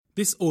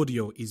This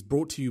audio is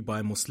brought to you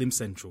by Muslim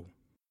Central.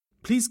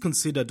 Please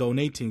consider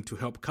donating to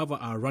help cover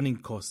our running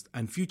costs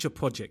and future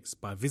projects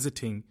by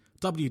visiting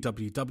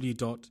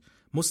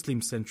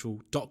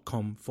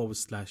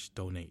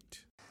www.muslimcentral.com/donate.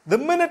 The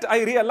minute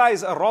I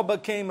realized a robber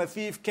came, a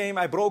thief came,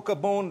 I broke a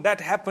bone, that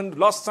happened,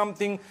 lost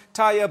something,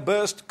 tire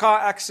burst,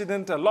 car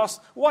accident, a loss,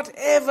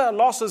 whatever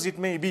losses it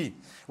may be.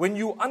 When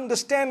you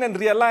understand and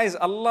realize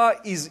Allah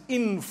is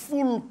in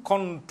full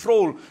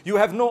control, you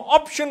have no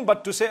option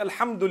but to say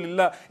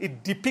Alhamdulillah.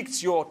 It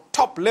depicts your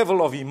top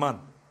level of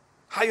Iman,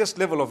 highest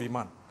level of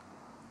Iman.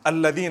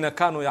 الَّذِينَ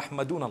كَانُوا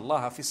يَحْمَدُونَ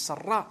اللَّهَ فِي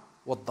السَّرَّاءِ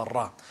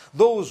وَالضَّرَّاءِ.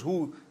 Those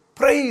who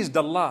praised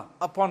Allah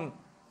upon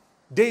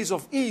days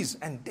of ease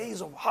and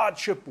days of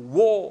hardship,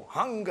 war,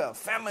 hunger,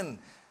 famine,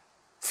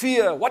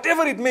 fear,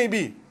 whatever it may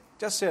be.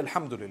 Just say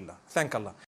Alhamdulillah. Thank Allah.